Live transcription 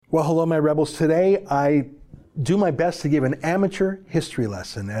Well, hello, my rebels. Today, I do my best to give an amateur history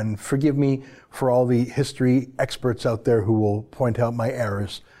lesson, and forgive me for all the history experts out there who will point out my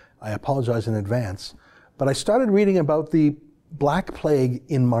errors. I apologize in advance. But I started reading about the Black Plague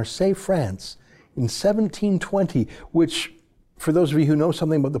in Marseille, France in 1720, which, for those of you who know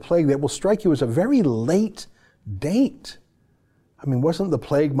something about the plague, that will strike you as a very late date. I mean, wasn't the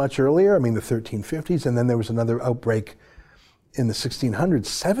plague much earlier? I mean, the 1350s, and then there was another outbreak in the 1600s.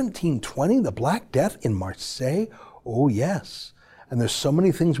 1720, the Black Death in Marseille? Oh, yes. And there's so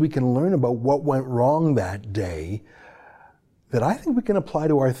many things we can learn about what went wrong that day that I think we can apply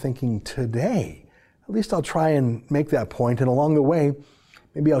to our thinking today. At least I'll try and make that point, and along the way,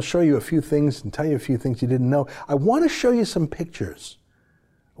 maybe I'll show you a few things and tell you a few things you didn't know. I want to show you some pictures.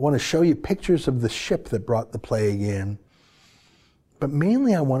 I want to show you pictures of the ship that brought the plague in. But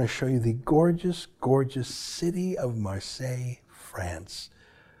mainly I want to show you the gorgeous, gorgeous city of Marseille, France.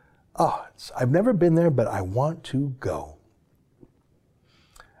 Oh, I've never been there, but I want to go.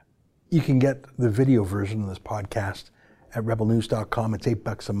 You can get the video version of this podcast at rebelnews.com. It's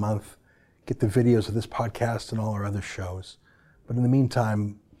 $8 a month. Get the videos of this podcast and all our other shows. But in the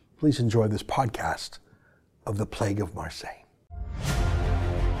meantime, please enjoy this podcast of the Plague of Marseille.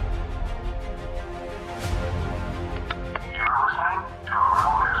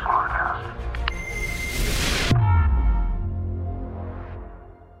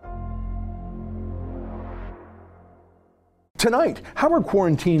 Tonight, how are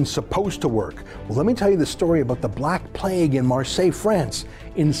quarantines supposed to work? Well, let me tell you the story about the Black Plague in Marseille, France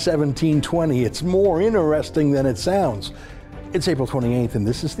in 1720. It's more interesting than it sounds. It's April 28th, and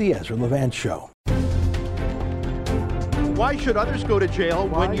this is the Ezra Levant Show. Why should others go to jail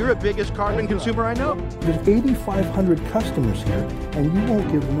when you're the biggest carbon consumer I know? There's 8,500 customers here, and you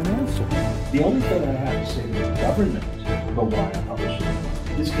won't give them an answer. The only thing I have to say to the government about why I publish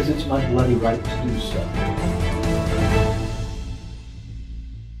it is because it's my bloody right to do so.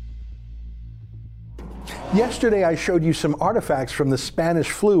 Yesterday, I showed you some artifacts from the Spanish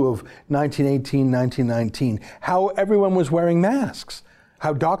flu of 1918-1919, how everyone was wearing masks,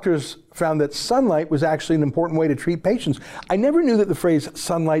 how doctors found that sunlight was actually an important way to treat patients. I never knew that the phrase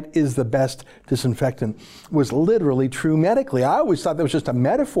sunlight is the best disinfectant was literally true medically. I always thought that was just a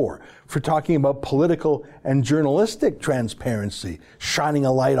metaphor for talking about political and journalistic transparency, shining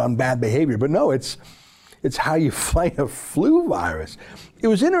a light on bad behavior. But no, it's how you fight a flu virus. It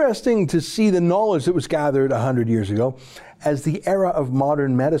was interesting to see the knowledge that was gathered 100 years ago as the era of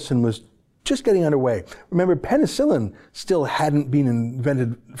modern medicine was just getting underway. Remember, penicillin still hadn't been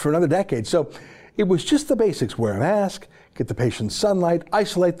invented for another decade, so it was just the basics. Wear a mask, get the patients sunlight,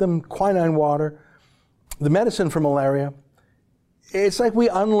 isolate them, quinine water, the medicine for malaria. It's like we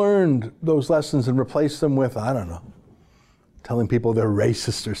unlearned those lessons and replaced them with, I don't know, telling people they're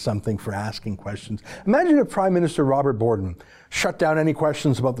racist or something for asking questions. Imagine if Prime Minister Robert Borden shut down any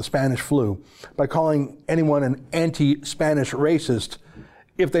questions about the Spanish flu by calling anyone an anti-Spanish racist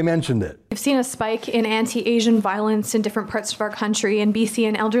if they mentioned it. We've seen a spike in anti-Asian violence in different parts of our country. In BC,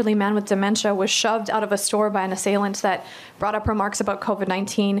 an elderly man with dementia was shoved out of a store by an assailant that brought up remarks about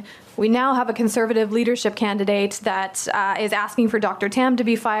COVID-19. We now have a Conservative leadership candidate that is asking for Dr. Tam to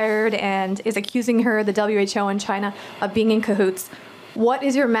be fired and is accusing her, the WHO and China, of being in cahoots. What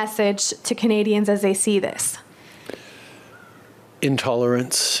is your message to Canadians as they see this?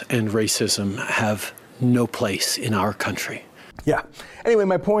 Intolerance and racism have no place in our country. Yeah. Anyway,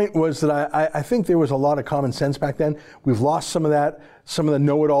 my point was that I think there was a lot of common sense back then. We've lost some of that. Some of the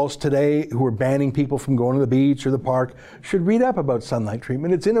know-it-alls today who are banning people from going to the beach or the park should read up about sunlight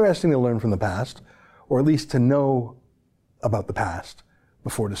treatment. It's interesting to learn from the past, or at least to know about the past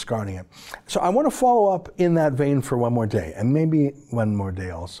before discarding it. So I want to follow up in that vein for one more day, and maybe one more day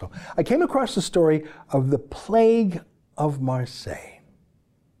also. I came across the story of the Plague of Marseille.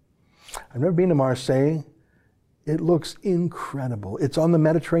 I've never been to Marseille. It looks incredible. It's on the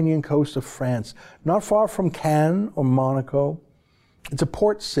Mediterranean coast of France, not far from Cannes or Monaco. It's a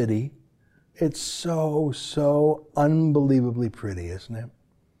port city. It's so unbelievably pretty, isn't it?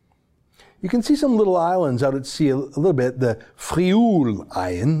 You can see some little islands out at sea a little bit, the Frioul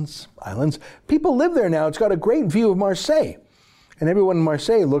Islands. People live there now. It's got a great view of Marseille, and everyone in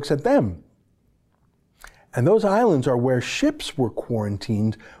Marseille looks at them. And those islands are where ships were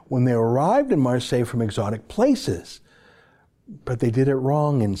quarantined when they arrived in Marseille from exotic places. But they did it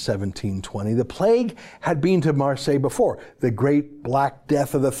wrong in 1720. The plague had been to Marseille before, the great Black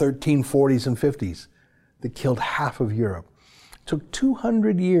Death of the 1340s and 50s that killed half of Europe. It took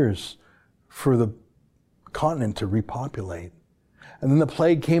 200 years for the continent to repopulate. And then the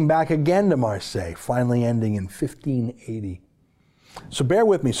plague came back again to Marseille, finally ending in 1580. So bear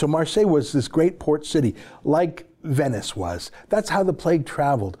with me. So Marseille was this great port city, like Venice was. That's how the plague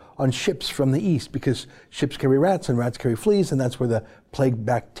traveled, on ships from the east, because ships carry rats and rats carry fleas, and that's where the plague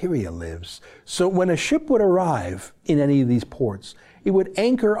bacteria lives. So when a ship would arrive in any of these ports, it would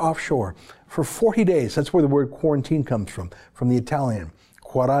anchor offshore for 40 days. That's where the word quarantine comes from the Italian.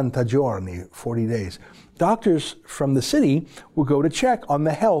 40 giorni, 40 days. Doctors from the city would go to check on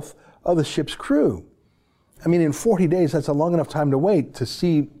the health of the ship's crew. I mean, in 40 days, that's a long enough time to wait to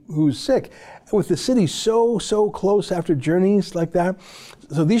see who's sick. With the city so close after journeys like that,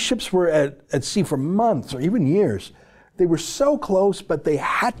 so these ships were at sea for months or even years. They were so close, but they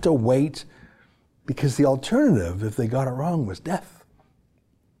had to wait because the alternative, if they got it wrong, was death.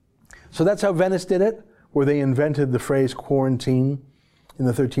 So that's how Venice did it, where they invented the phrase quarantine in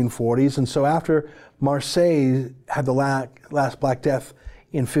the 1340s. And so after Marseille had the last Black Death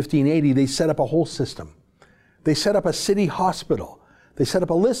in 1580, they set up a whole system. They set up a city hospital. They set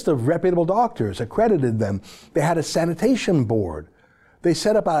up a list of reputable doctors, accredited them. They had a sanitation board. They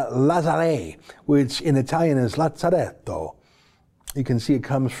set up a lazaret, which in Italian is lazzaretto. You can see it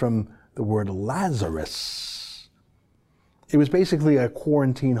comes from the word Lazarus. It was basically a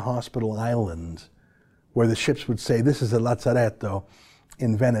quarantine hospital island where the ships would say, this is a lazzaretto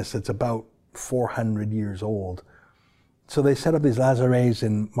in Venice. It's about 400 years old. So they set up these lazarets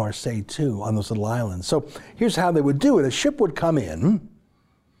in Marseille too, on those little islands. So here's how they would do it. A ship would come in,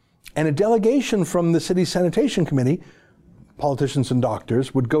 and a delegation from the city sanitation committee, politicians and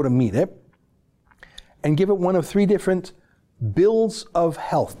doctors, would go to meet it and give it one of 3 different bills of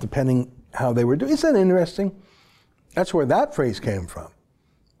health, depending how they were doing. Isn't that interesting? That's where that phrase came from.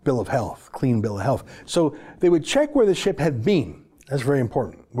 Bill of health, clean bill of health. So they would check where the ship had been. That's very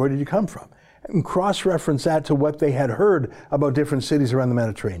important. Where did you come from? And cross-reference that to what they had heard about different cities around the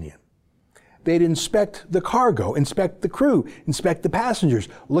Mediterranean. They'd inspect the cargo, inspect the crew, inspect the passengers,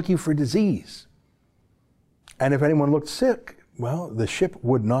 looking for disease. And if anyone looked sick, well, the ship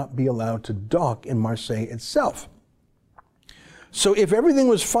would not be allowed to dock in Marseille itself. So if everything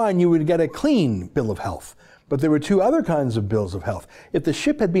was fine, you would get a clean bill of health. But there were 2 other kinds of bills of health. If the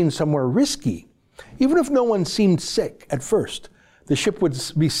ship had been somewhere risky, even if no one seemed sick at first, the ship would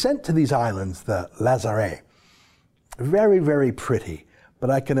be sent to these islands, the lazaret. Very, very pretty, but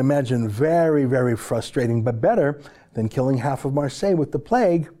I can imagine very, very frustrating, but better than killing half of Marseille with the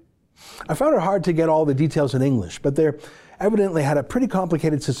plague. I found it hard to get all the details in English, but they evidently had a pretty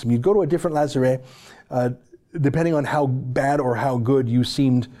complicated system. You'd go to a different lazaret, depending on how bad or how good you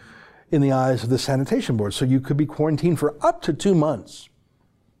seemed in the eyes of the sanitation board. So you could be quarantined for up to 2 months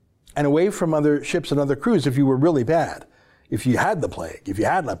and away from other ships and other crews if you were really bad. If you had the plague, if you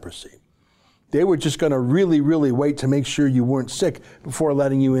had leprosy, they were just going to really, really wait to make sure you weren't sick before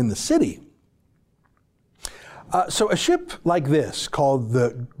letting you in the city. So a ship like this, called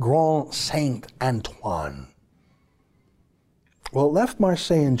the Grand Saint-Antoine, well, it left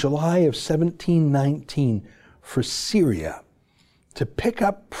Marseille in July of 1719 for Syria to pick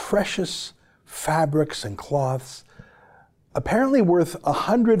up precious fabrics and cloths, apparently worth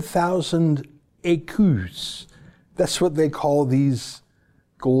 100,000 écus. That's what they call these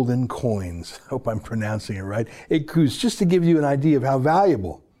golden coins. I hope I'm pronouncing it right. Écus, just to give you an idea of how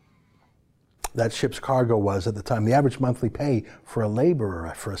valuable that ship's cargo was at the time. The average monthly pay for a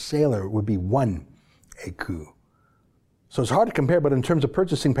laborer, for a sailor, would be 1 écu. So it's hard to compare, but in terms of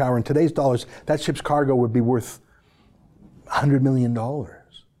purchasing power in today's dollars, that ship's cargo would be worth $100 million.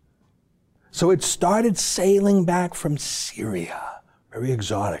 So it started sailing back from Syria, very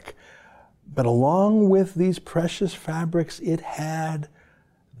exotic. But along with these precious fabrics, it had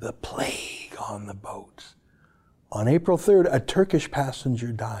the plague on the boat. On April 3rd, a Turkish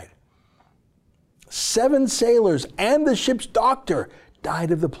passenger died. 7 sailors and the ship's doctor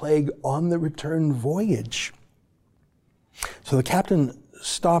died of the plague on the return voyage. So the captain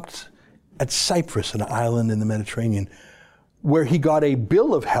stopped at Cyprus, an island in the Mediterranean, where he got a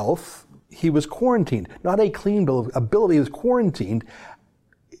bill of health. He was quarantined, not a clean bill, a bill. He was quarantined.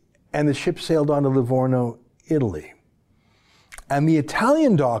 And the ship sailed on to Livorno, Italy. And the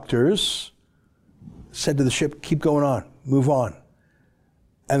Italian doctors said to the ship, keep going on, move on.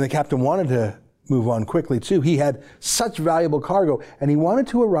 And the captain wanted to move on quickly too. He had such valuable cargo, and he wanted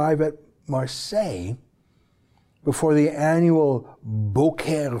to arrive at Marseille before the annual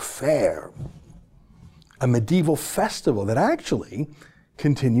Beaucaire Fair, a medieval festival that actually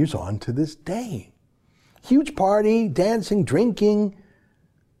continues on to this day. Huge party, dancing, drinking,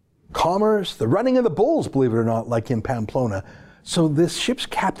 commerce, the running of the bulls, believe it or not, like in Pamplona. So this ship's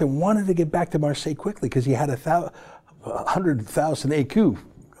captain wanted to get back to Marseille quickly because he had 100,000 écus,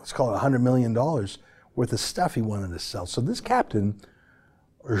 let's call it $100 million worth the stuff he wanted to sell. So this captain,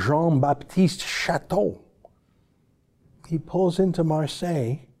 Jean-Baptiste Chateau, he pulls into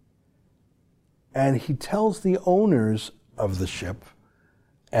Marseille and he tells the owners of the ship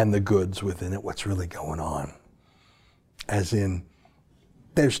and the goods within it what's really going on. As in,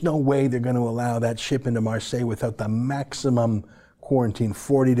 there's no way they're going to allow that ship into Marseille without the maximum quarantine,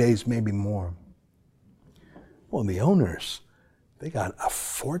 40 days, maybe more. Well, the owners, they got a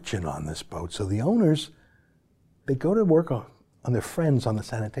fortune on this boat. So the owners, they go to work on their friends on the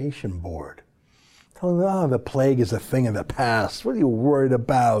sanitation board, telling them, oh, the plague is a thing of the past. What are you worried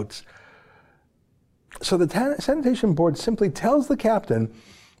about? So the sanitation board simply tells the captain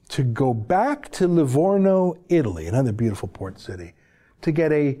to go back to Livorno, Italy, another beautiful port city, to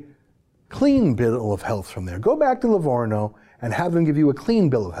get a clean bill of health from there. Go back to Livorno and have them give you a clean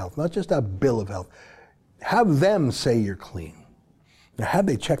bill of health, not just a bill of health. Have them say you're clean. Now, had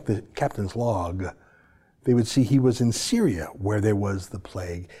they checked the captain's log, they would see he was in Syria, where there was the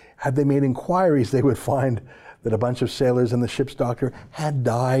plague. Had they made inquiries, they would find that a bunch of sailors and the ship's doctor had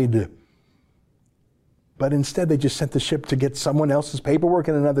died. But instead, they just sent the ship to get someone else's paperwork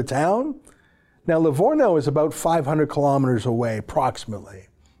in another town. Now, Livorno is about 500 kilometers away, approximately.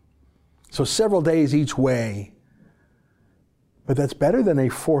 So several days each way. But that's better than a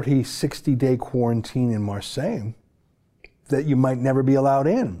 40, 60-day quarantine in Marseille that you might never be allowed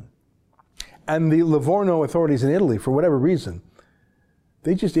in. And the Livorno authorities in Italy, for whatever reason,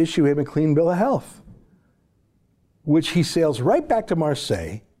 they just issue him a clean bill of health, which he sails right back to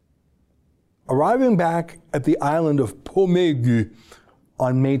Marseille, arriving back at the island of Pomègue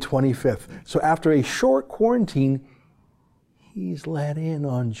on May 25th. So after a short quarantine, he's let in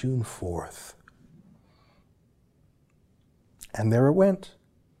on June 4th. And there it went.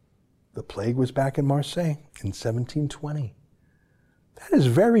 The plague was back in Marseille in 1720. That is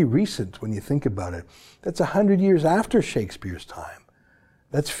very recent when you think about it. That's 100 years after Shakespeare's time.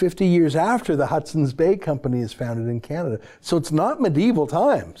 That's 50 years after the Hudson's Bay Company is founded in Canada. So it's not medieval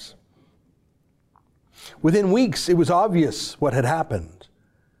times. Within weeks, it was obvious what had happened.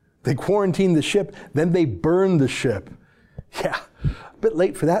 They quarantined the ship, then they burned the ship. Yeah, a bit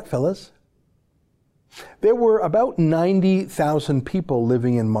late for that, fellas. There were about 90,000 people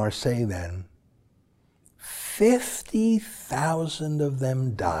living in Marseille then. 50,000 of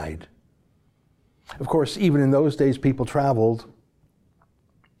them died. Of course, even in those days, people traveled.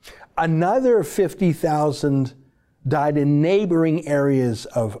 Another 50,000 died in neighboring areas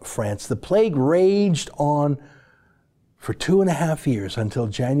of France. The plague raged on for 2.5 years until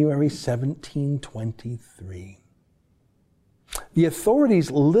January 1723. The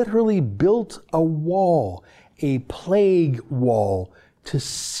authorities literally built a wall, a plague wall, to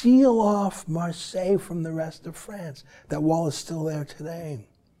seal off Marseille from the rest of France. That wall is still there today.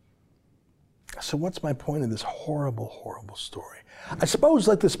 So what's my point of this horrible, horrible story? I suppose,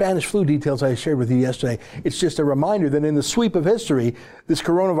 like the Spanish flu details I shared with you yesterday, it's just a reminder that in the sweep of history, this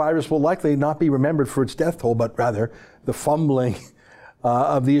coronavirus will likely not be remembered for its death toll, but rather the fumbling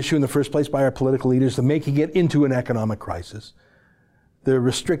of the issue in the first place by our political leaders, the making it into an economic crisis, the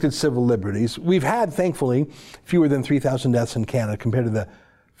restricted civil liberties. We've had, thankfully, fewer than 3,000 deaths in Canada compared to the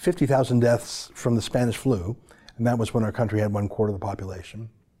 50,000 deaths from the Spanish flu, and that was when our country had 1/4 of the population.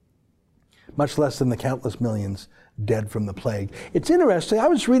 Much less than the countless millions dead from the plague. It's interesting, I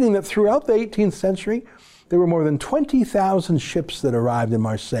was reading that throughout the 18th century, there were more than 20,000 ships that arrived in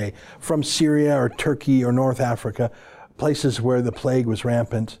Marseille from Syria or Turkey or North Africa, places where the plague was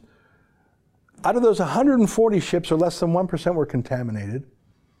rampant. Out of those 140 ships, or less than 1%, were contaminated.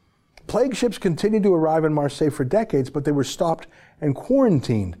 Plague ships continued to arrive in Marseille for decades, but they were stopped and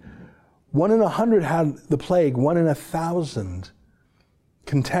quarantined. 1 in 100 had the plague, 1 in 1,000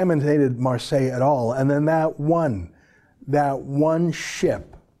 contaminated Marseille at all. And then that one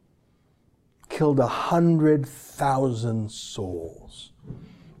ship killed 100,000 souls.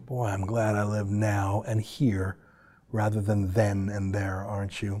 Boy, I'm glad I live now and here rather than then and there,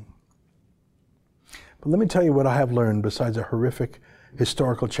 aren't you? But let me tell you what I have learned besides a horrific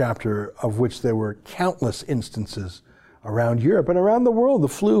historical chapter of which there were countless instances around Europe and around the world. The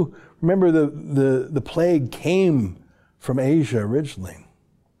flu, remember the plague came from Asia originally.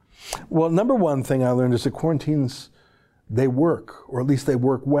 Well, number one thing I learned is that quarantines, they work, or at least they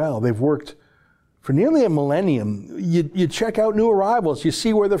work well. They've worked For nearly a millennium, you check out new arrivals, you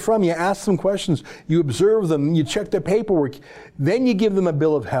see where they're from, you ask them questions, you observe them, you check their paperwork, then you give them a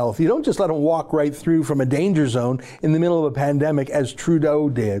bill of health. You don't just let them walk right through from a danger zone in the middle of a pandemic as Trudeau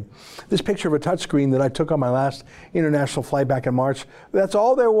did. This picture of a touchscreen that I took on my last international flight back in March, that's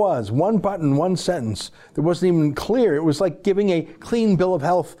all there was. One button, one sentence. That wasn't even clear. It was like giving a clean bill of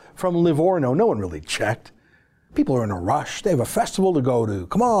health from Livorno. No one really checked. People are in a rush. They have a festival to go to.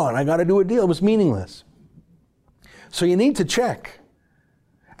 Come on, I got to do a deal. It was meaningless. So you need to check.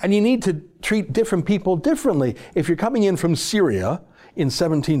 And you need to treat different people differently. If you're coming in from Syria in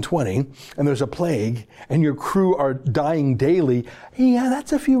 1720 and there's a plague and your crew are dying daily, yeah,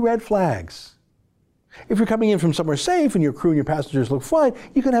 that's a few red flags. If you're coming in from somewhere safe and your crew and your passengers look fine,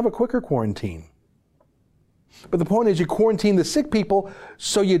 you can have a quicker quarantine. But the point is you quarantine the sick people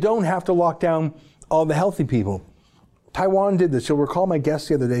so you don't have to lock down all the healthy people. Taiwan did this. You'll recall my guest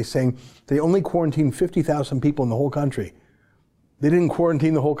the other day saying they only quarantined 50,000 people in the whole country. They didn't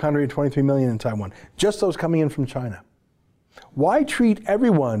quarantine the whole country, 23 million in Taiwan. Just those coming in from China. Why treat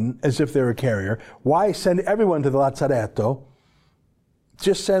everyone as if they're a carrier? Why send everyone to the Lazzaretto?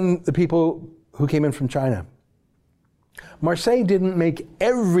 Just send the people who came in from China. Marseille didn't make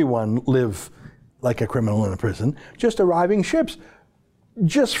everyone live like a criminal in a prison, just arriving ships,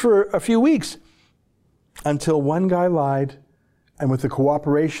 just for a few weeks. Until one guy lied, and with the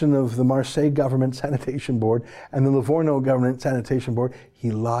cooperation of the Marseille Government Sanitation Board and the Livorno Government Sanitation Board,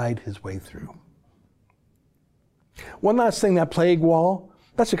 he lied his way through. One last thing, that plague wall,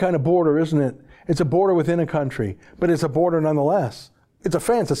 that's a kind of border, isn't it? It's a border within a country, but it's a border nonetheless. It's a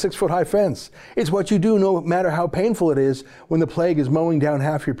fence, a 6-foot-high fence. It's what you do no matter how painful it is when the plague is mowing down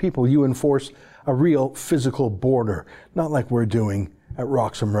half your people. You enforce a real physical border, not like we're doing at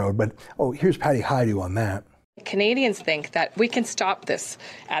Roxham Road. But, here's Patty Hajdu on that. Canadians think that we can stop this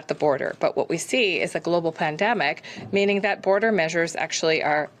at the border, but what we see is a global pandemic, meaning that border measures actually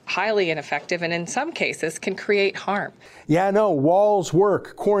are highly ineffective and in some cases can create harm. Yeah, no, walls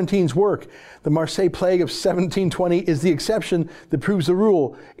work, quarantines work. The Marseille plague of 1720 is the exception that proves the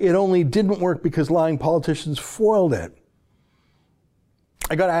rule. It only didn't work because lying politicians foiled it.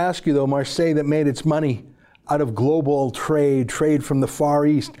 I got to ask you, though, Marseille that made its money out of global trade from the Far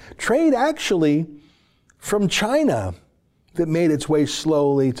East, trade actually from China that made its way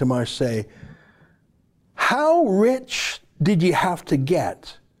slowly to Marseille. How rich did you have to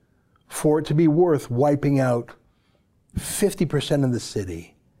get for it to be worth wiping out 50% of the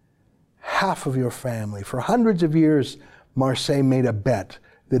city, half of your family? For hundreds of years, Marseille made a bet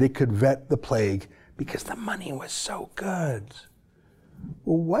that it could vet the plague because the money was so good.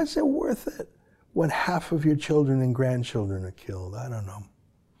 Well, was it worth it when half of your children and grandchildren are killed? I don't know.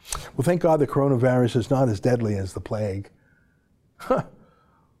 Well, thank God the coronavirus is not as deadly as the plague.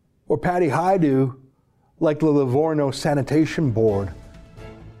 Or Patty Hajdu, like the Livorno Sanitation Board,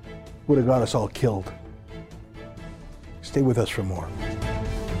 would have got us all killed. Stay with us for more.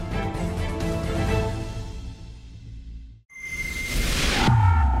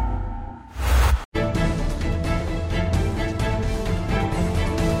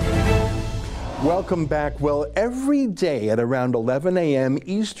 Welcome back. Well, every day at around 11 a.m.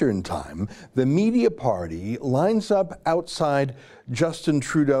 Eastern Time, the media party lines up outside Justin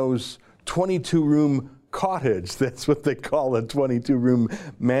Trudeau's 22-room cottage. That's what they call a 22-room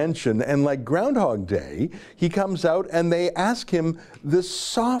mansion. And like Groundhog Day, he comes out and they ask him the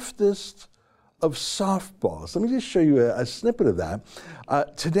softest of softballs. Let me just show you a snippet of that.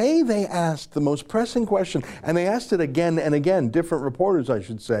 Today they asked the most pressing question, and they asked it again and again, different reporters, I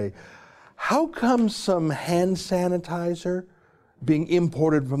should say. How come some hand sanitizer being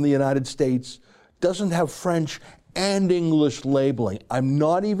imported from the United States doesn't have French and English labeling? I'm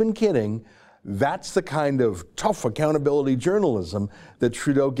not even kidding. That's the kind of tough accountability journalism that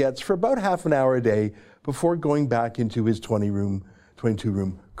Trudeau gets for about half an hour a day before going back into his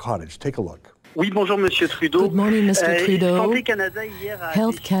 22-room cottage. Take a look. Oui, bonjour, Monsieur Trudeau. Good morning, Mr. Trudeau.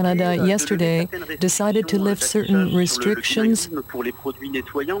 Health Canada yesterday decided to lift certain restrictions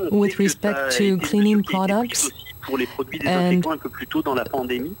with respect to cleaning products. And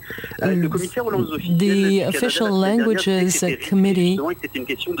the official languages committee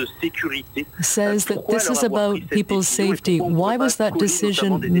says that this is about people's safety. Why was that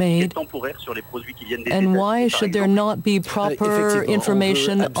decision made? And why should there not be proper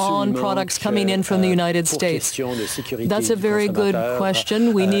information on products coming in from the United States? That's a very good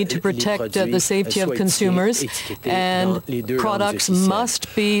question. We need to protect the safety of consumers, and products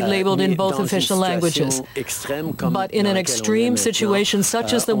must be labeled in both official languages. But in an extreme situation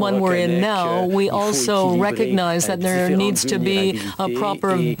such as the one we're in now, we also recognize that there needs to be a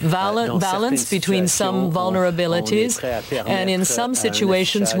proper balance between some vulnerabilities. And in some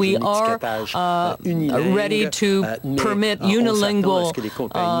situations, we are ready to permit unilingual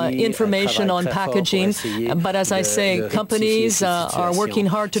information on packaging. But as I say, companies are working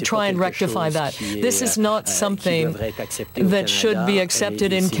hard to try and rectify that. This is not something that should be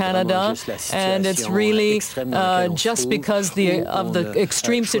accepted in Canada, and it's really just because of the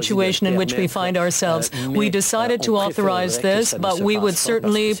extreme situation in which we find ourselves. We decided to authorize this, but we would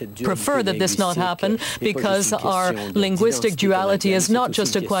certainly prefer that this not happen, because our linguistic duality is not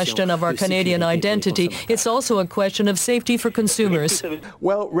just a question of our Canadian identity, it's also a question of safety for consumers.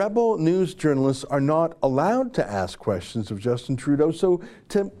 Well, Rebel News journalists are not allowed to ask questions of Justin Trudeau, so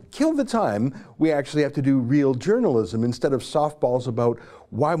to kill the time, we actually have to do real journalism instead of softballs about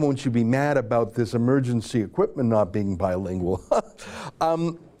why won't you be mad about this emergency equipment not being bilingual.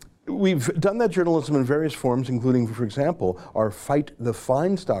 We've done that journalism in various forms, including, for example, our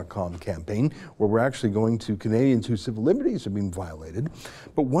FightTheFines.com campaign, where we're actually going to Canadians whose civil liberties have been violated.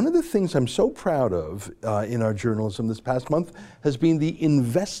 But one of the things I'm so proud of in our journalism this past month has been the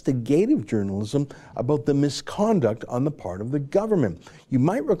investigative journalism about the misconduct on the part of the government. You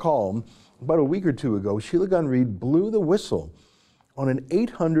might recall, about a week or two ago, Sheila Gunn Reid blew the whistle on an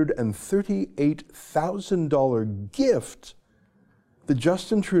 $838,000 gift that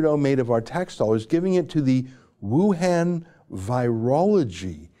Justin Trudeau made of our tax dollars, giving it to the Wuhan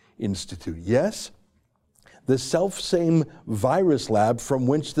Virology Institute. Yes, the self-same virus lab from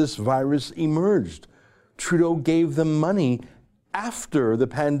which this virus emerged. Trudeau gave them money after the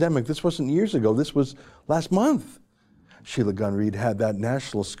pandemic. This wasn't years ago, this was last month. Sheila Gunn Reid had that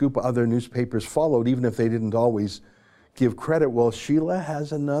national scoop. Other newspapers followed, even if they didn't always give credit. Well, Sheila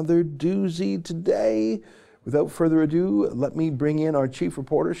has another doozy today. Without further ado, let me bring in our chief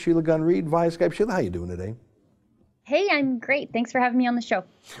reporter, Sheila Gunn Reid, via Skype. Sheila, how are you doing today? Hey, I'm great. Thanks for having me on the show.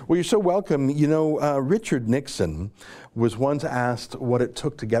 Well, you're so welcome. You know, Richard Nixon was once asked what it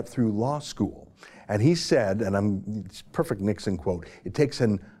took to get through law school. And he said, and it's a perfect Nixon quote, it takes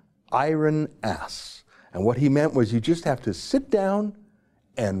an iron ass. And what he meant was you just have to sit down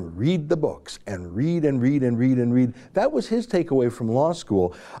and read the books and read and read and read and read. That was his takeaway from law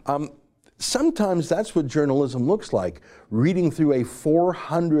school. Sometimes that's what journalism looks like, reading through a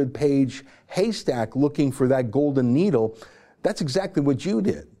 400-page haystack looking for that golden needle. That's exactly what you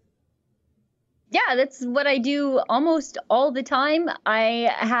did. Yeah, that's what I do almost all the time.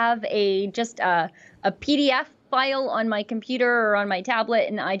 I have just a PDF file on my computer or on my tablet,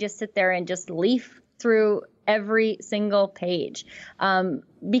 and I just sit there and just leaf through every single page.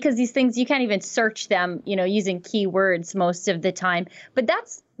 Because these things, you can't even search them, using keywords most of the time. But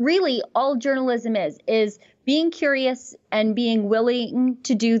that's really all journalism is being curious and being willing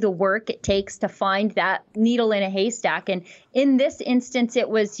to do the work it takes to find that needle in a haystack. And in this instance, it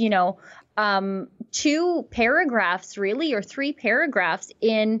was, 2 paragraphs really, or 3 paragraphs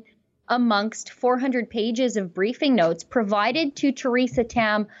in amongst 400 pages of briefing notes provided to Theresa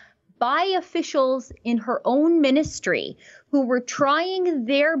Tam by officials in her own ministry who were trying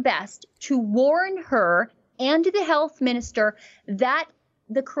their best to warn her and the health minister that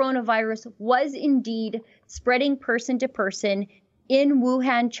the coronavirus was indeed spreading person to person in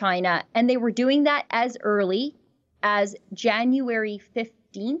Wuhan, China. And they were doing that as early as January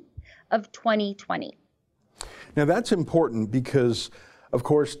 15th of 2020. Now that's important because, of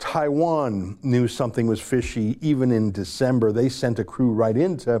course, Taiwan knew something was fishy even in December. They sent a crew right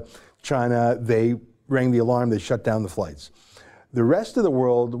into China. They rang the alarm. They shut down the flights. The rest of the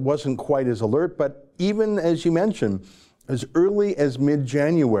world wasn't quite as alert, but even as you mentioned, as early as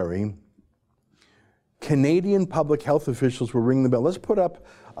mid-January, Canadian public health officials were ringing the bell. Let's put up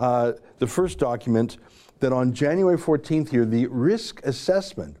the first document that on January 14th here, the risk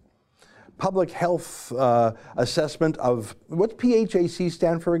assessment, public health assessment of, what's PHAC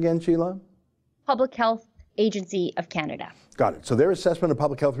stand for again, Sheila? Public Health Agency of Canada. Got it. So their assessment of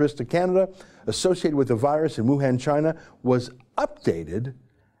public health risk to Canada associated with the virus in Wuhan, China was updated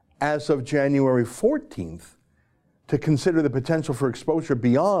as of January 14th to consider the potential for exposure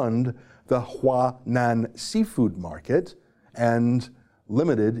beyond the Huanan seafood market and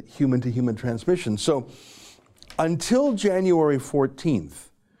limited human-to-human transmission. So until January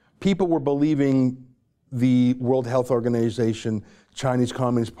 14th, people were believing the World Health Organization, Chinese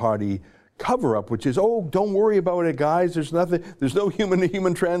Communist Party cover-up, which is, oh, don't worry about it, guys. There's nothing. There's no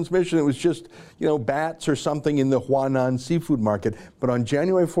human-to-human transmission. It was just, bats or something in the Huanan seafood market. But on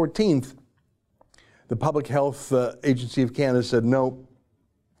January 14th, the Public Health Agency of Canada said, no,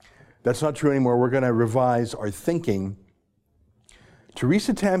 That's not true anymore. We're going to revise our thinking.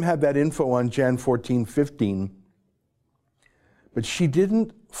 Theresa Tam had that info on Jan 14, 15, but she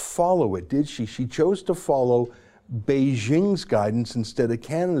didn't follow it, did she? She chose to follow Beijing's guidance instead of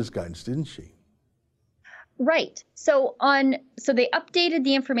Canada's guidance, didn't she? Right. So they updated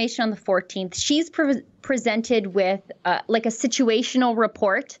the information on the 14th. She's presented with like a situational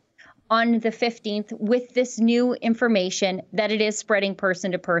report on the 15th with this new information that it is spreading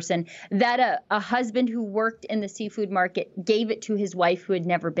person to person, that a husband who worked in the seafood market gave it to his wife who had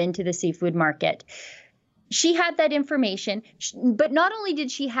never been to the seafood market. She had that information, but not only did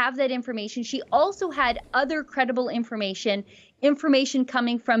she have that information, she also had other credible information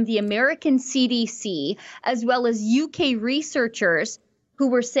coming from the American CDC, as well as UK researchers who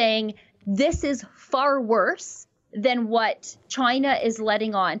were saying this is far worse than what China is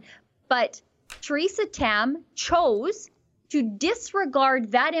letting on. But Theresa Tam chose to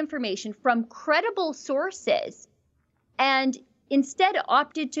disregard that information from credible sources and instead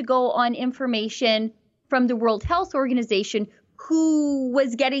opted to go on information from the World Health Organization, who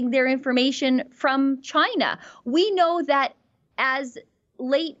was getting their information from China. We know that as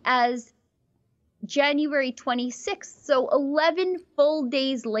late as January 26th, so 11 full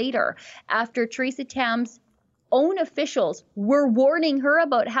days later, after Theresa Tam's own officials were warning her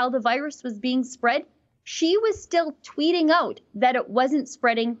about how the virus was being spread, she was still tweeting out that it wasn't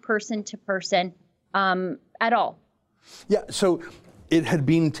spreading person to person at all. Yeah, so it had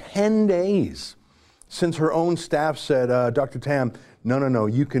been 10 days since her own staff said, Dr. Tam, no,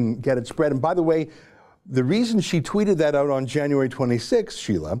 you can get it spread. And by the way, the reason she tweeted that out on January 26th,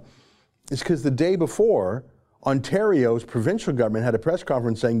 Sheila, is because the day before, Ontario's provincial government had a press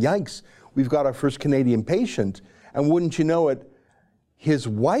conference saying, yikes, we've got our first Canadian patient. And wouldn't you know it, his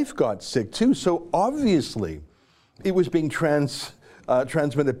wife got sick too. So obviously, it was being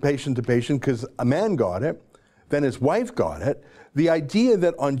transmitted patient to patient because a man got it, then his wife got it. The idea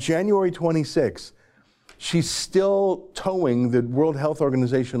that on January 26th, she's still towing the World Health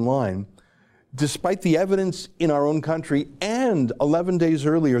Organization line, despite the evidence in our own country and 11 days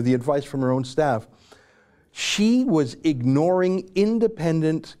earlier, the advice from her own staff, she was ignoring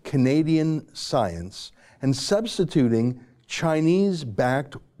independent Canadian science and substituting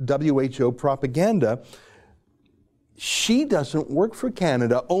Chinese-backed WHO propaganda. She doesn't work for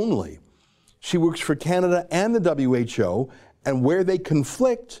Canada only. She works for Canada and the WHO, and where they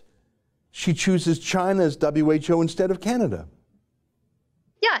conflict, she chooses China's WHO instead of Canada.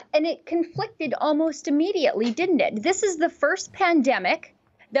 Yeah, and it conflicted almost immediately, didn't it? This is the first pandemic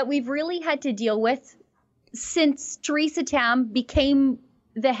that we've really had to deal with since Theresa Tam became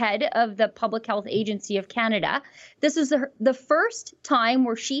the head of the Public Health Agency of Canada. This was the first time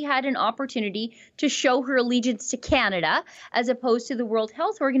where she had an opportunity to show her allegiance to Canada as opposed to the World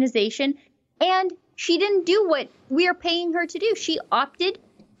Health Organization, and she didn't do what we are paying her to do. She opted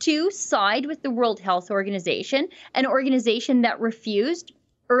to side with the World Health Organization, an organization that refused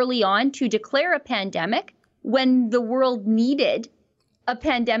early on to declare a pandemic when the world needed a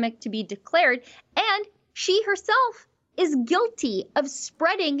pandemic to be declared. And she herself is guilty of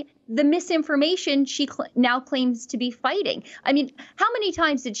spreading the misinformation she now claims to be fighting. I mean, how many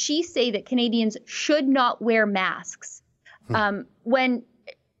times did she say that Canadians should not wear masks when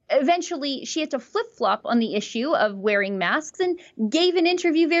eventually she had to flip-flop on the issue of wearing masks and gave an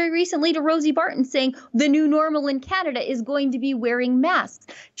interview very recently to Rosie Barton saying the new normal in Canada is going to be wearing masks.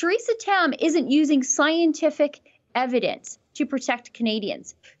 Theresa Tam isn't using scientific evidence to protect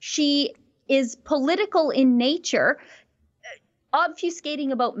Canadians. She is political in nature,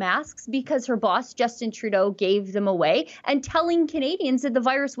 obfuscating about masks because her boss, Justin Trudeau, gave them away, and telling Canadians that the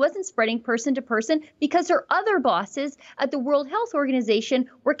virus wasn't spreading person to person because her other bosses at the World Health Organization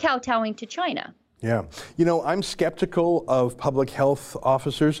were kowtowing to China. Yeah. You know, I'm skeptical of public health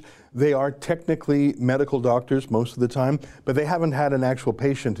officers. They are technically medical doctors most of the time, but they haven't had an actual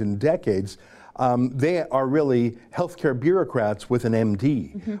patient in decades. They are really healthcare bureaucrats with an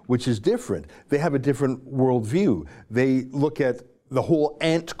MD, which is different. They have a different worldview. They look at the whole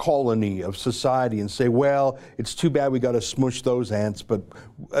ant colony of society and say, well, it's too bad we got to smush those ants, but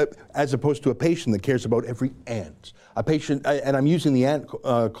as opposed to a patient that cares about every ant. A patient, and I'm using the ant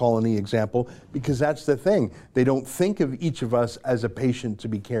colony example because that's the thing. They don't think of each of us as a patient to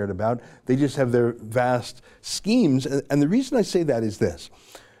be cared about. They just have their vast schemes. And the reason I say that is this.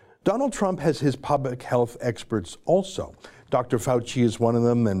 Donald Trump has his public health experts also. Dr. Fauci is one of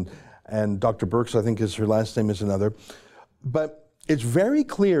them, and Dr. Birx, I think is her last name, is another. But it's very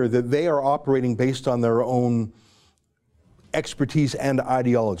clear that they are operating based on their own expertise and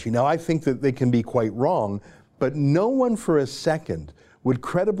ideology. Now, I think that they can be quite wrong, but no one for a second would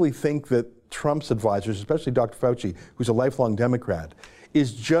credibly think that Trump's advisors, especially Dr. Fauci, who's a lifelong Democrat,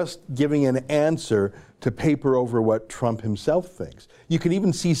 is just giving an answer to paper over what Trump himself thinks. You can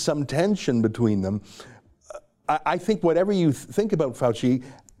even see some tension between them. I think whatever you think about Fauci,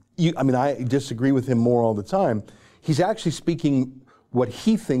 I disagree with him more all the time. He's actually speaking what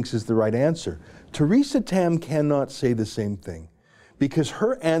he thinks is the right answer. Theresa Tam cannot say the same thing because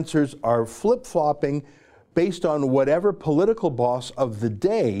her answers are flip-flopping based on whatever political boss of the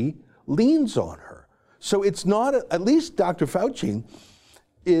day leans on her. So it's not, at least Dr. Fauci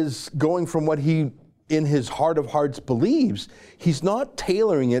is going from what he, in his heart of hearts, believes. He's not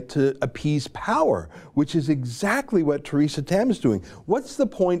tailoring it to appease power, which is exactly what Theresa Tam is doing. What's the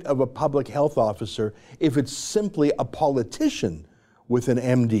point of a public health officer if it's simply a politician with an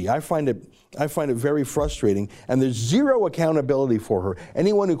MD? I find it very frustrating, and there's zero accountability for her.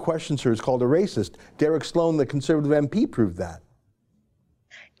 Anyone who questions her is called a racist. Derek Sloan, the Conservative MP, proved that.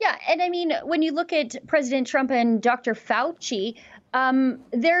 Yeah, and I mean, when you look at President Trump and Dr. Fauci,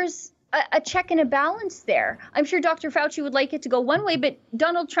 there's a check and a balance there. I'm sure Dr. Fauci would like it to go one way, but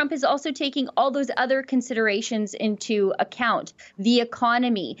Donald Trump is also taking all those other considerations into account. The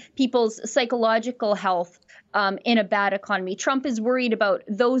economy, people's psychological health in a bad economy. Trump is worried about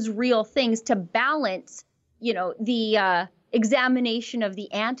those real things to balance, the examination of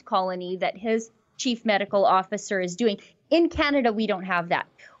the ant colony that his chief medical officer is doing. In Canada, we don't have that.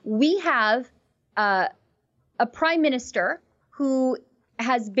 We have a prime minister who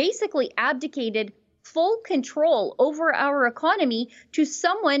has basically abdicated full control over our economy to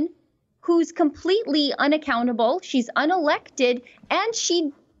someone who's completely unaccountable. She's unelected, and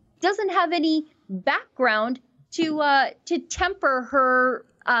she doesn't have any background to temper her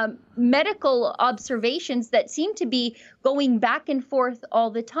medical observations that seem to be going back and forth all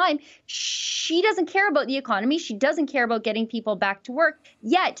the time. She doesn't care about the economy. She doesn't care about getting people back to work.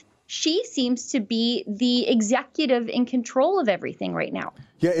 Yet she seems to be the executive in control of everything right now.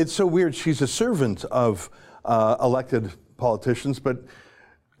 Yeah, it's so weird. She's a servant of elected politicians, but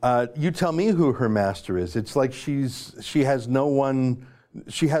you tell me who her master is. It's like she has no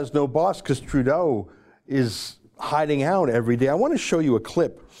boss because Trudeau is hiding out every day. I want to show you a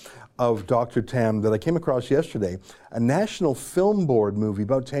clip of Dr. Tam that I came across yesterday, a National Film Board movie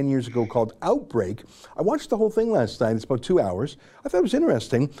about 10 years ago called Outbreak. I watched the whole thing last night. It's about 2 hours. I thought it was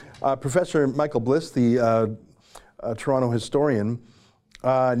interesting. Professor Michael Bliss, the Toronto historian,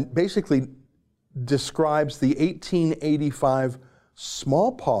 basically describes the 1885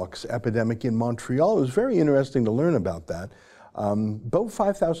 smallpox epidemic in Montreal. It was very interesting to learn about that. About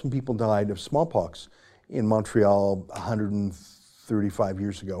 5,000 people died of smallpox in Montreal 135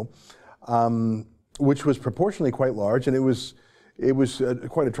 years ago, which was proportionally quite large, and it was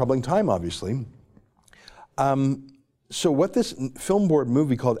quite a troubling time, obviously. So what this Film Board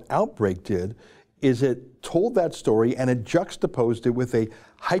movie called Outbreak did is it told that story and it juxtaposed it with a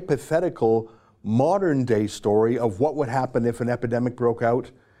hypothetical modern-day story of what would happen if an epidemic broke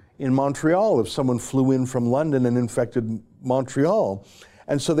out in Montreal, if someone flew in from London and infected Montreal.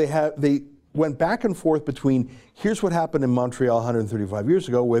 And so they went back and forth between here's what happened in Montreal 135 years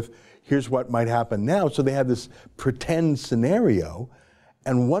ago with here's what might happen now. So they had this pretend scenario.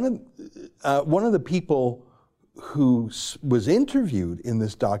 And one of the people who was interviewed in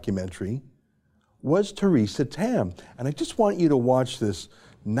this documentary was Theresa Tam. And I just want you to watch this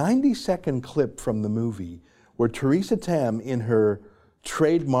 90-second clip from the movie where Theresa Tam, in her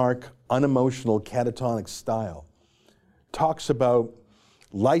trademark unemotional catatonic style, talks about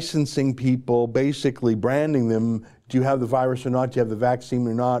licensing people, basically branding them. Do you have the virus or not? Do you have the vaccine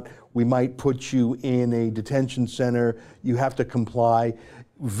or not? We might put you in a detention center. You have to comply.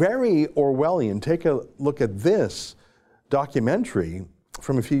 Very Orwellian. Take a look at this documentary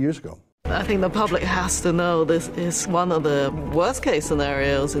from a few years ago. I think the public has to know this is one of the worst case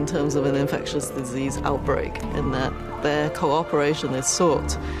scenarios in terms of an infectious disease outbreak, in that their cooperation is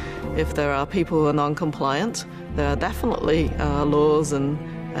sought. If there are people who are non-compliant, there are definitely laws and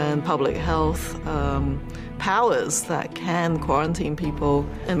public health powers that can quarantine people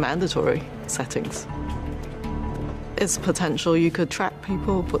in mandatory settings. It's potential you could track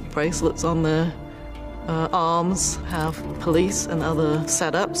people, put bracelets on their arms, have police and other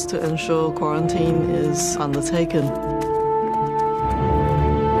setups to ensure quarantine is undertaken.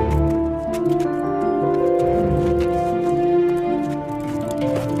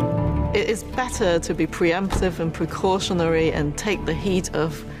 It is better to be preemptive and precautionary and take the heat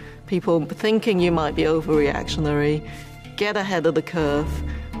of people thinking you might be overreactionary, get ahead of the curve,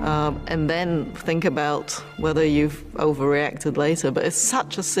 and then think about whether you've overreacted later. But it's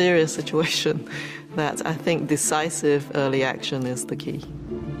such a serious situation that I think decisive early action is the key.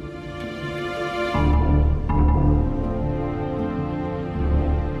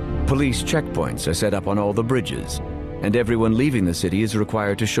 Police checkpoints are set up on all the bridges, and everyone leaving the city is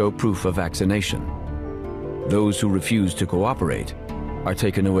required to show proof of vaccination. Those who refuse to cooperate are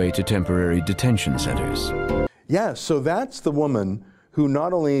taken away to temporary detention centers. Yeah, so that's the woman who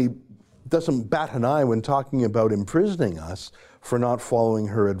not only doesn't bat an eye when talking about imprisoning us for not following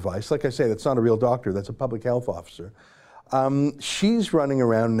her advice. Like I say, that's not a real doctor, that's a public health officer. She's running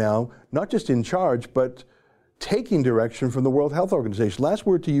around now, not just in charge, but taking direction from the World Health Organization. Last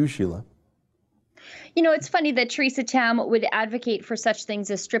word to you, Sheila. You know, it's funny that Theresa Tam would advocate for such things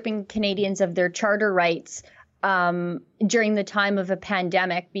as stripping Canadians of their charter rights during the time of a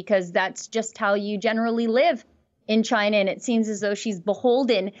pandemic, because that's just how you generally live in China. And it seems as though she's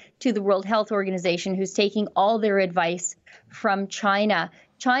beholden to the World Health Organization, who's taking all their advice from China.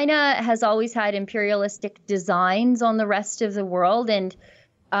 China has always had imperialistic designs on the rest of the world, and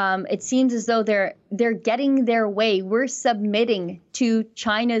it seems as though they're getting their way. We're submitting to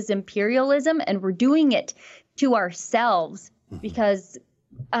China's imperialism, and we're doing it to ourselves because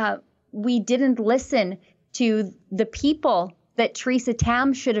we didn't listen to the people that Theresa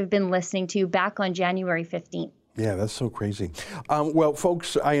Tam should have been listening to back on January 15th. Yeah, that's so crazy. Well,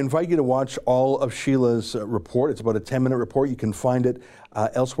 folks, I invite you to watch all of Sheila's report. It's about a 10-minute report. You can find it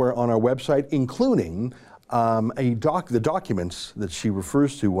elsewhere on our website, including the documents that she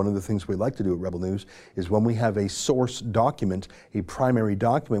refers to. One of the things we like to do at Rebel News is when we have a source document, a primary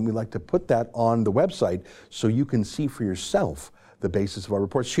document, we like to put that on the website so you can see for yourself the basis of our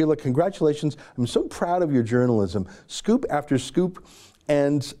reports. Sheila, congratulations. I'm so proud of your journalism, scoop after scoop,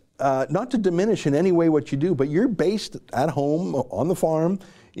 and not to diminish in any way what you do, but you're based at home on the farm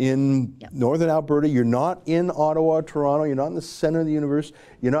in northern Alberta. You're not in Ottawa, Toronto. You're not in the center of the universe.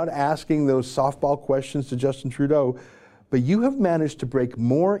 You're not asking those softball questions to Justin Trudeau. But you have managed to break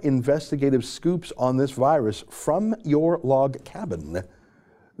more investigative scoops on this virus from your log cabin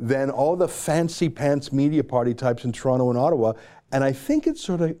than all the fancy pants media party types in Toronto and Ottawa. And I think it's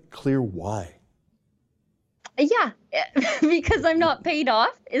sort of clear why. Yeah, because I'm not paid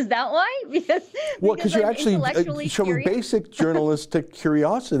off. Is that why? Because you're actually showing basic journalistic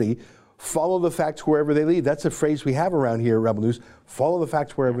curiosity. Follow the facts wherever they lead. That's a phrase we have around here at Rebel News. Follow the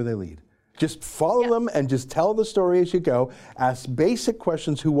facts wherever they lead. Just follow them and just tell the story as you go. Ask basic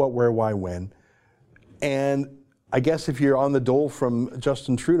questions: who, what, where, why, when. And I guess if you're on the dole from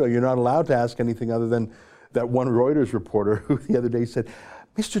Justin Trudeau, you're not allowed to ask anything other than that one Reuters reporter who the other day said,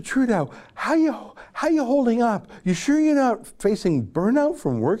 "Mr. Trudeau, how you holding up? You sure you're not facing burnout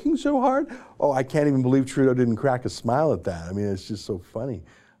from working so hard?" Oh, I can't even believe Trudeau didn't crack a smile at that. I mean, it's just so funny.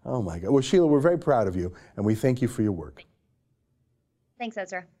 Oh my God. Well, Sheila, we're very proud of you, and we thank you for your work. Thanks,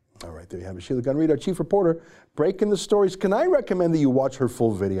 Ezra. All right, there you have it. Sheila Gunn Reid, our chief reporter, breaking the stories. Can I recommend that you watch her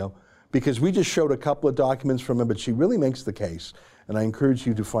full video? Because we just showed a couple of documents from her, but she really makes the case, and I encourage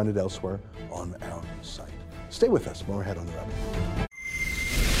you to find it elsewhere on our site. Stay with us. More ahead on The Rebel.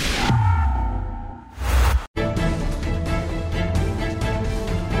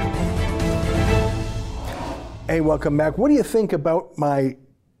 Hey, welcome back. What do you think about my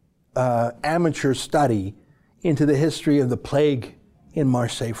amateur study into the history of the plague in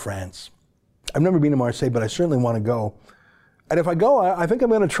Marseille, France? I've never been to Marseille, but I certainly want to go. And if I go, I think I'm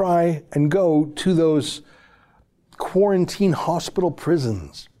going to try and go to those quarantine hospital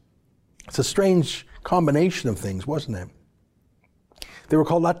prisons. It's a strange combination of things, wasn't it? They were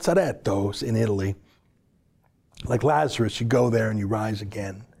called lazzarettos in Italy. Like Lazarus, you go there and you rise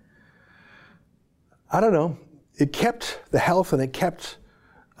again. I don't know. It kept the health and it kept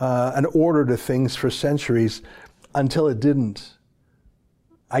an order to things for centuries until it didn't.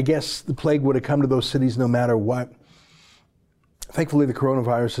 I guess the plague would have come to those cities no matter what. Thankfully, the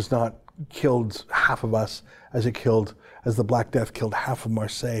coronavirus has not killed half of us as the Black Death killed half of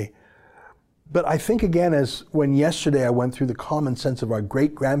Marseille. But I think again, as when yesterday I went through the common sense of our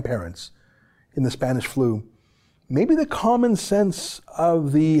great-grandparents in the Spanish flu, maybe the common sense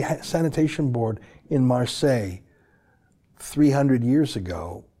of the sanitation board in Marseille 300 years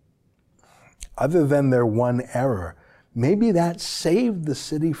ago, other than their one error, maybe that saved the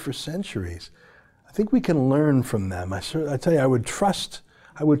city for centuries. I think we can learn from them. I tell you, I would trust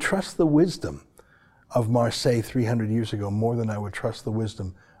the wisdom of Marseille 300 years ago more than I would trust the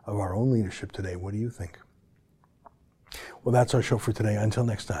wisdom of our own leadership today. What do you think? Well, that's our show for today. Until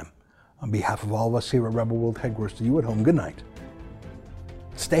next time, on behalf of all of us here at Rebel World Headquarters, to you at home, good night.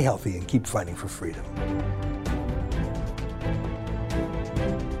 Stay healthy and keep fighting for freedom.